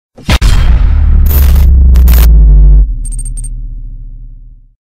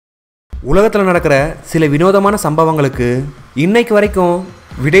உலகத்தில் நடக்கிற சில வினோதமான சம்பவங்களுக்கு இன்னைக்கு வரைக்கும்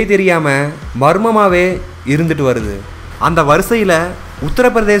விடை தெரியாமல் மர்மமாகவே இருந்துட்டு வருது. அந்த வரிசையில்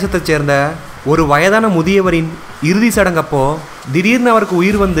உத்தரப்பிரதேசத்தை சேர்ந்த ஒரு வயதான முதியவரின் இறுதி சடங்கப்போ திடீர்னு அவருக்கு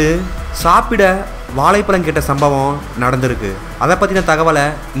உயிர் வந்து சாப்பிட வாழைப்பழம் கேட்ட சம்பவம் நடந்திருக்கு. அதை பற்றின தகவலை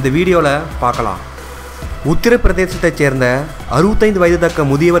இந்த வீடியோவில் பார்க்கலாம். உத்தரப்பிரதேசத்தை சேர்ந்த 65 வயது தக்க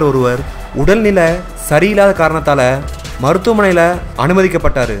முதியவர் ஒருவர் உடல்நிலை சரியில்லாத காரணத்தால் மருத்துவமனையில்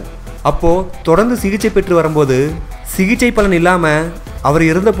அனுமதிக்கப்பட்டார். அப்போது தொடர்ந்து சிகிச்சை பெற்று வரும்போது சிகிச்சை பலன் இல்லாமல் அவர்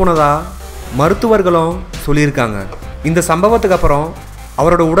இறந்து போனதா மருத்துவர்களும் சொல்லியிருக்காங்க. இந்த சம்பவத்துக்கு அப்புறம்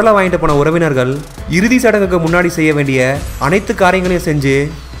அவரோட உடலை வாங்கிட்டு போன உறவினர்கள் இறுதி சடங்குக்கு முன்னாடி செய்ய வேண்டிய அனைத்து காரியங்களையும் செஞ்சு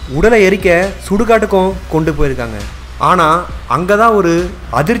உடலை எரிக்க சுடுகாட்டுக்கும் கொண்டு போயிருக்காங்க. ஆனால் அங்கே தான் ஒரு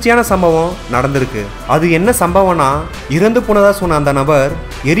அதிர்ச்சியான சம்பவம் நடந்திருக்கு. அது என்ன சம்பவம்னா, இறந்து போனதாக சொன்ன அந்த நபர்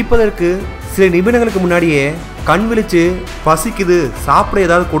எரிப்பதற்கு சில நிமிடங்களுக்கு முன்னாடியே கண் விழிச்சு பசிக்குது, சாப்பிட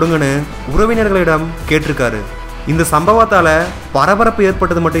ஏதாவது கொடுங்கன்னு உறவினர்களிடம் கேட்டிருக்காரு. இந்த சம்பவத்தால் பரபரப்பு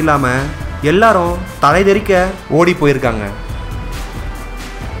ஏற்பட்டது மட்டும் இல்லாமல் எல்லாரும் தலைதெறிக்க ஓடி போயிருக்காங்க.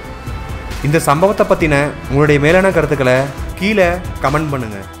 இந்த சம்பவத்தை பற்றின உங்களுடைய மேலான கருத்துக்களை கீழே கமெண்ட்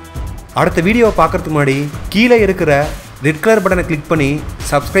பண்ணுங்கள். அடுத்த வீடியோவை பார்க்குறதுக்கு முன்னாடி கீழே இருக்கிற ரெட் கலர் பட்டனை கிளிக் பண்ணி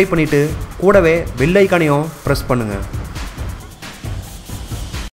சப்ஸ்கிரைப் பண்ணிவிட்டு கூடவே பெல் ஐக்கானையும் ப்ரெஸ் பண்ணுங்கள்.